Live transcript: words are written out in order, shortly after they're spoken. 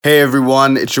Hey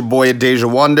everyone, it's your boy Deja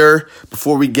Wonder.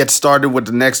 Before we get started with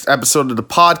the next episode of the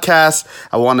podcast,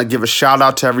 I want to give a shout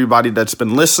out to everybody that's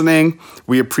been listening.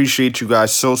 We appreciate you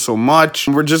guys so much.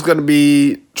 We're just going to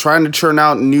be trying to churn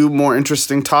out new, more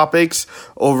interesting topics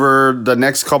over the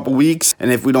next couple weeks.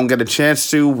 And if we don't get a chance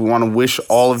to, we want to wish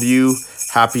all of you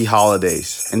happy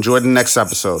holidays. Enjoy the next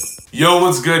episode. Yo,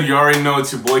 what's good? You already know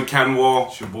it's your boy Kenwall.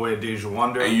 It's your boy Deja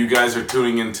Wonder. And you guys are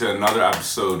tuning into another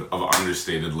episode of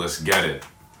Understated. Let's get it.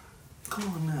 Come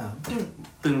on now.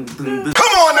 Come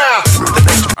on now!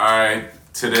 Alright,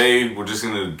 today we're just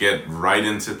gonna get right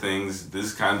into things.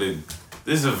 This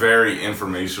is a very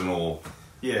informational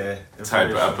type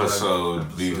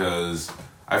episode because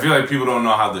I feel like people don't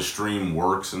know how the stream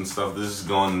works and stuff. This is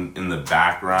going in the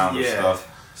background and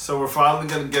stuff. So we're finally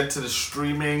gonna get to the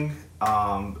streaming.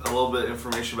 A little bit of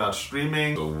information about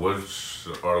streaming. So which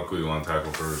article you want to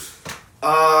tackle first?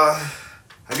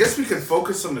 I guess we could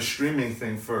focus on the streaming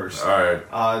thing first.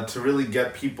 Alright. To really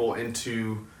get people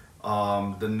into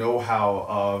the know-how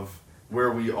of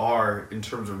where we are in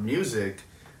terms of music,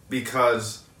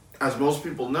 because as most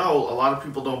people know, a lot of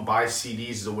people don't buy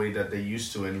CDs the way that they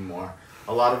used to anymore.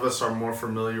 A lot of us are more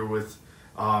familiar with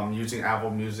using Apple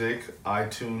Music,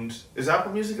 iTunes. Is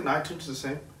Apple Music and iTunes the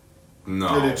same?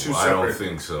 No, they're two I don't separate-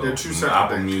 think so. they're two separate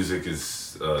Apple things. Music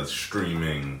is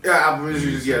streaming. Yeah, Apple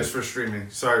Music, yeah, it's for streaming.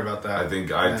 Sorry about that. I think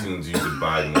iTunes you could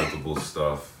buy multiple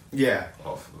stuff Yeah.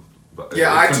 off of. But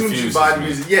Yeah, it iTunes you confuses buy me.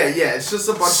 music. Yeah, it's just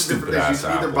a bunch of different things. You Stupid-ass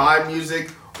can either Apple. buy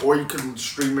music, or you can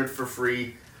stream it for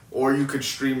free, or you could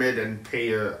stream it and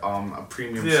pay a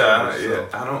premium Yeah, service. yeah.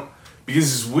 So. I don't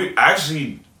because we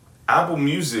actually Apple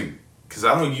Music because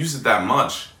I don't use it that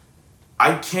much.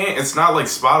 I can't. It's not like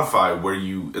Spotify where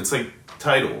it's like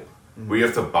Tidal where you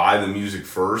have to buy the music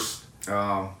first.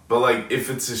 But like if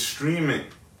it's a streaming,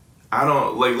 I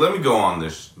don't like. Let me go on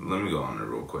this. Let me go on there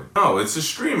real quick. No, it's a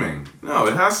streaming. No,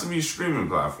 it has to be a streaming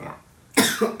platform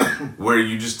where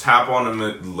you just tap on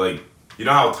them. Like you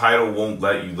know how Tidal won't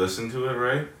let you listen to it,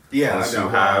 right? Yeah, Unless I know. you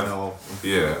have. I know.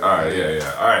 Yeah. All right.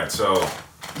 Yeah. All right. So.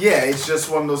 Yeah, it's just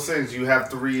one of those things. You have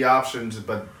three options,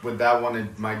 but with that one,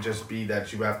 it might just be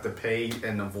that you have to pay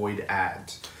and avoid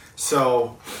ads.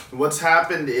 So what's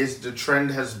happened is the trend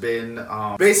has been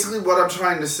basically what I'm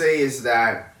trying to say is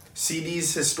that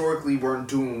CDs historically weren't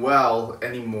doing well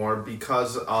anymore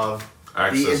because of the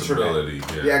Accessibility,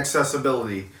 internet. yeah. The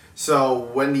accessibility. So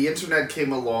when the internet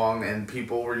came along and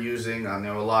people were using, I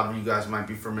know a lot of you guys might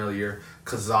be familiar,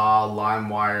 Kazaa,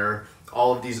 LimeWire,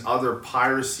 all of these other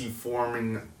piracy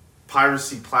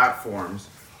platforms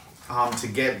to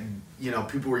get,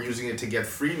 people were using it to get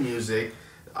free music.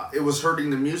 It was hurting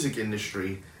the music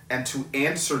industry. And to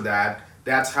answer that,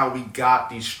 that's how we got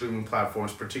these streaming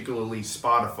platforms, particularly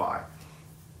Spotify,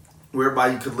 whereby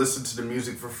you could listen to the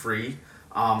music for free.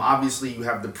 Obviously, you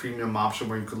have the premium option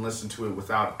where you can listen to it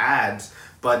without ads,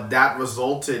 but that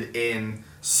resulted in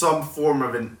some form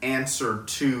of an answer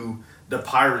to the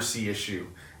piracy issue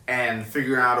and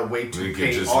figuring out a way to Make pay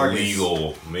it just artists.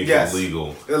 legal. Make Yes. it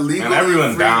legal. Illegally And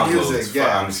everyone free downloads. music,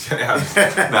 yeah. I'm just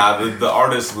kidding. Nah, the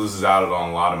artist loses out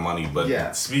on a lot of money. But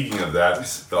Yeah. speaking of that,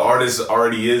 the artist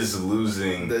already is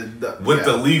losing. With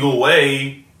the yeah. legal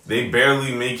way, they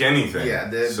barely make anything. Yeah,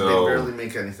 they barely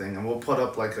make anything. And we'll put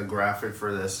up like a graphic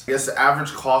for this. I guess the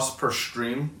average cost per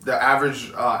stream, the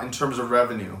average in terms of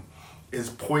revenue, is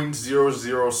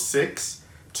 0.006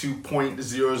 to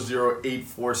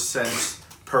 0.0084 cents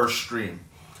per stream.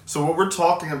 So what we're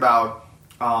talking about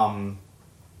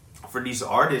for these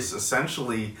artists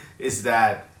essentially is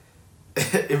that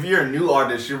if you're a new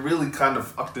artist, you're really kind of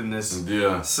fucked in this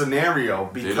scenario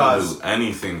They because don't do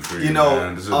anything for you, you know,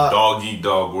 man. This is a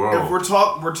dog-eat-dog world. if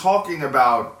we're talking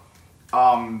about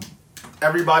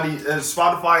everybody,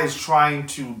 Spotify is trying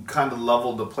to kind of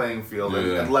level the playing field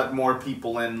and let more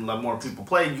people in, let more people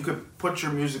play. You could put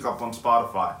your music up on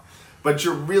Spotify, but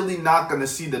you're really not going to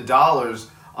see the dollars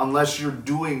unless you're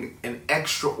doing an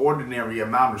extraordinary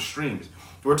amount of streams.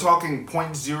 We're talking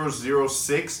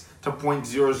 0.006 to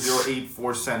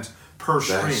 0.0084 cents per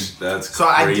stream. That's so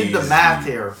I did the crazy. math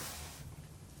here.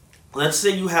 Let's say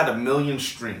you had 1 million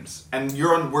streams, and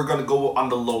we're gonna go on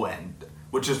the low end,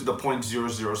 which is the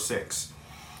 0.006.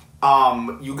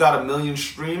 You got 1 million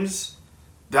streams.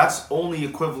 That's only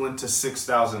equivalent to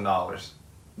 $6,000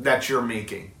 that you're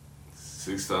making.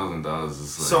 $6,000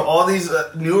 is like... So all these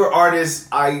newer artists,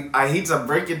 I hate to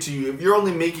break it to you, if you're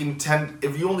only making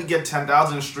if you only get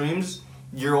 10,000 streams,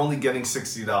 you're only getting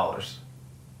 $60.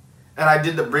 And I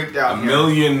did the breakdown A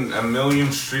here.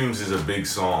 million streams is a big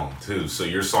song too. So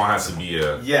your song has to be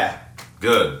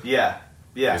good. Yeah.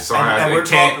 Your song your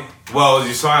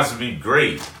song has to be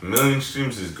great. A million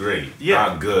streams is great. Yeah.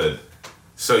 Not good.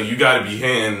 So you got to be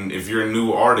hitting, if you're a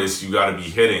new artist, you got to be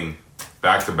hitting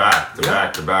back to back to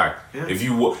back to back. Yeah. If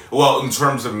you, well, in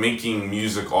terms of making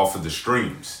music off of the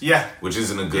streams. Yeah. Which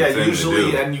isn't a good thing usually,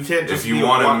 to do. And you can't just if you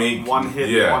want to make one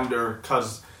hit wonder,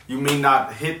 because you may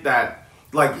not hit that.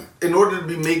 Like, in order to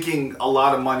be making a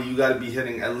lot of money, you got to be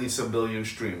hitting at least 1 billion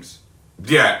streams.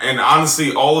 Yeah, and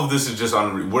honestly, all of this is just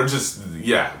unreal. We're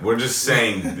just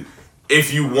saying,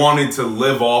 if you wanted to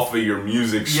live off of your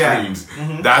music streams,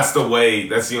 that's the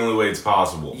only way it's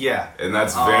possible. Yeah. And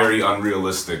that's very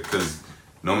unrealistic, because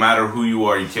no matter who you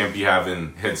are, you can't be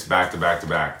having hits back to back to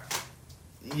back.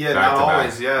 Yeah, not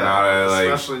always,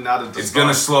 especially not at the It's going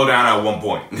to slow down at one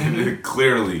point,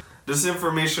 clearly. This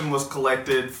information was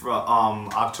collected from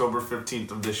October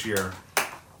 15th of this year.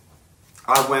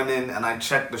 I went in and I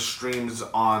checked the streams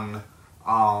on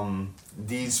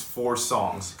these 4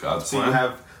 songs. God's so plan. You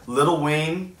have Lil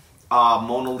Wayne,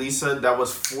 Mona Lisa, that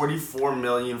was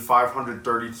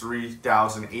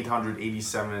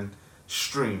 44,533,887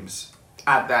 streams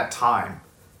at that time.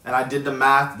 And I did the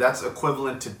math, that's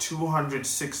equivalent to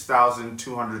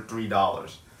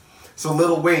 $206,203. So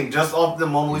Lil Wayne, just off the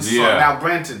Mona Lisa song. Now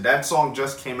granted, that song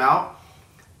just came out.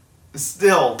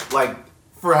 Still, like,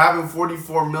 for having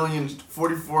 44 million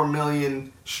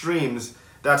streams,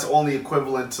 that's only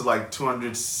equivalent to like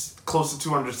close to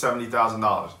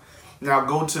 $270,000. Now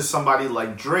go to somebody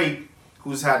like Drake,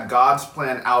 who's had God's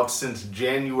Plan out since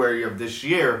January of this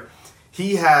year.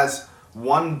 He has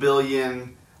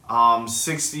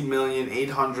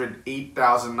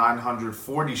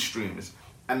 1,060,808,940 streams,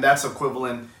 and that's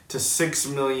equivalent to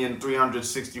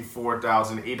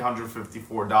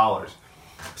 $6,364,854.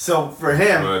 So for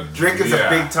him, Drake is a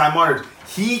big time artist.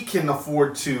 He can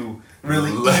afford to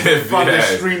really eat from the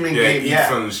streaming game. Eat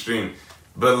from the stream.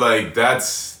 But like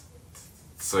it's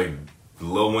like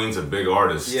Lil Wayne's a big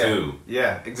artist too.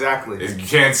 Yeah, exactly. You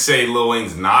can't say Lil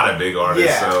Wayne's not a big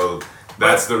artist, so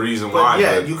that's the reason why.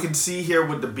 Yeah, you can see here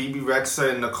with the BB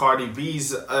Rexa and the Cardi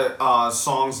B's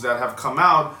songs that have come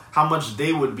out, how much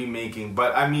they would be making.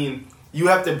 But I mean, you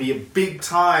have to be a big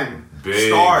time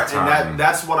star, and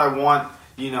that's what I want.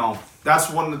 You know, that's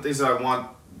one of the things that I want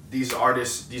these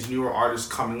artists, these newer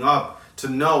artists coming up to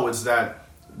know, is that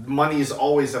money is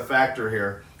always a factor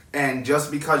here. And just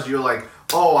because you're like,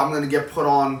 oh, I'm going to get put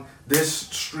on this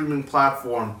streaming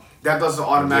platform, that doesn't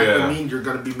automatically mean you're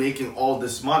going to be making all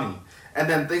this money. And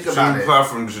then think about it. Streaming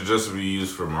platform should just be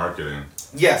used for marketing.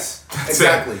 Yes,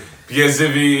 exactly. Because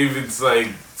if it's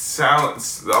like a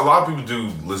lot of people do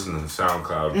listen to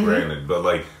SoundCloud, granted, but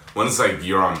like, when it's like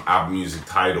you're on Apple Music,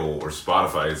 Tidal, or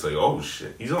Spotify, it's like, oh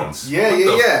shit, he's on.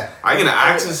 Yeah. I can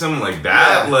access him like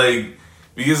that, like,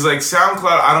 because like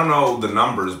SoundCloud, I don't know the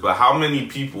numbers, but how many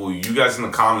people, you guys in the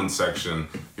comments section,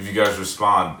 if you guys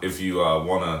respond, if you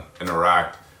want to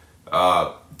interact,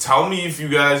 tell me if you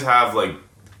guys have like,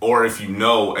 or if you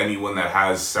know anyone that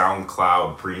has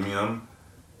SoundCloud Premium.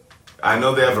 I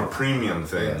know they have a premium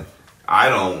thing. Yeah. I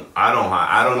don't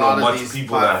know much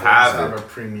people that have it. A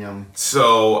premium.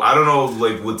 So I don't know,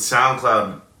 like with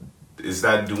SoundCloud, is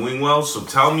that doing well? So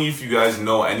tell me if you guys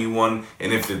know anyone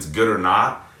and if it's good or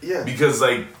not. Yeah. Because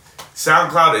like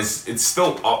SoundCloud it's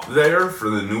still up there for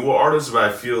the newer artists, but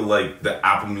I feel like the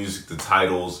Apple Music, the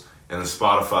Tidals, and the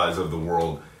Spotify's of the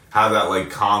world have that like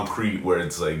concrete where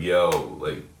it's like, yo,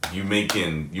 like you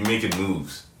making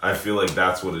moves. I feel like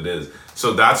that's what it is.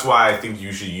 So that's why I think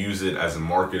you should use it as a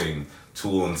marketing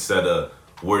tool instead of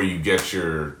where you get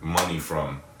your money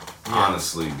from. Yeah.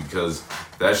 Honestly, because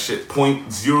that shit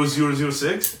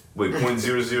 .0006? Wait,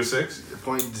 .006?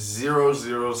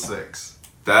 0.006.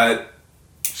 That,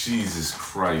 Jesus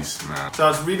Christ, man. So I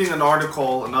was reading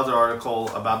another article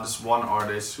about this one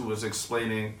artist who was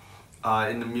explaining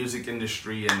in the music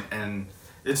industry, and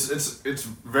it's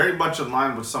very much in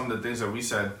line with some of the things that we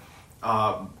said.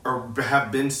 Or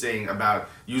have been saying about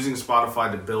using Spotify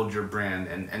to build your brand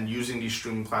and using these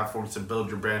streaming platforms to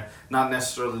build your brand, not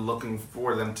necessarily looking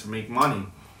for them to make money,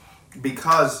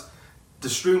 because the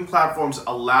streaming platforms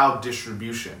allow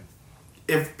distribution.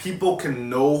 If people can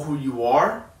know who you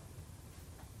are,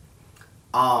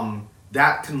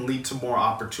 that can lead to more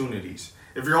opportunities.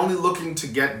 If you're only looking to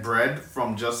get bread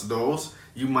from just those,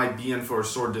 you might be in for a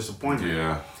sore disappointment.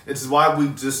 Yeah. It's why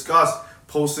we've discussed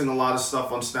posting a lot of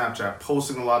stuff on Snapchat,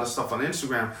 posting a lot of stuff on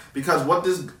Instagram, because what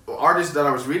this artist that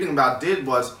I was reading about did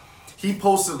was he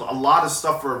posted a lot of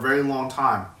stuff for a very long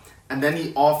time, and then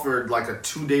he offered like a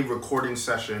 2-day recording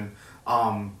session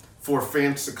for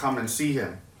fans to come and see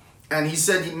him. And he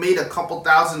said he made a couple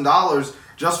 $1,000s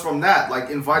just from that, like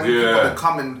inviting people to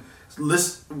come and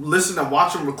listen and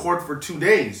watch him record for 2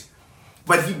 days.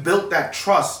 But he built that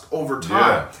trust over time.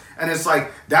 Yeah. And it's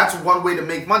like, that's one way to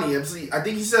make money. I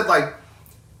think he said like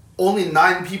only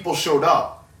 9 people showed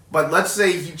up. But let's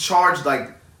say he charged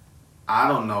like, I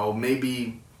don't know,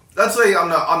 maybe, let's say on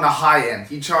the high end,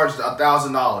 he charged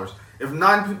 $1,000. If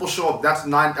 9 people show up, that's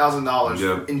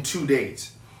 $9,000 in 2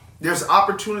 days. There's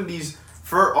opportunities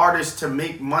for artists to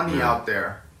make money out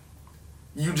there.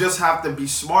 You just have to be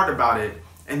smart about it,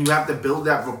 and you have to build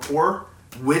that rapport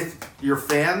with your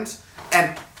fans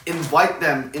and invite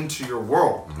them into your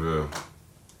world. Yeah.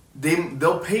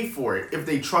 They'll pay for it if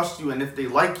they trust you and if they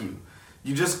like you.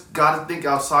 You just gotta think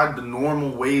outside the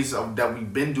normal ways that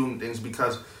we've been doing things,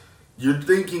 because you're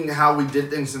thinking how we did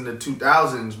things in the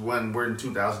 2000s when we're in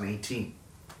 2018.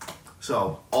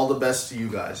 So, all the best to you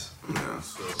guys. Yeah,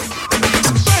 so.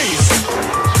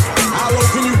 How low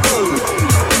can you go?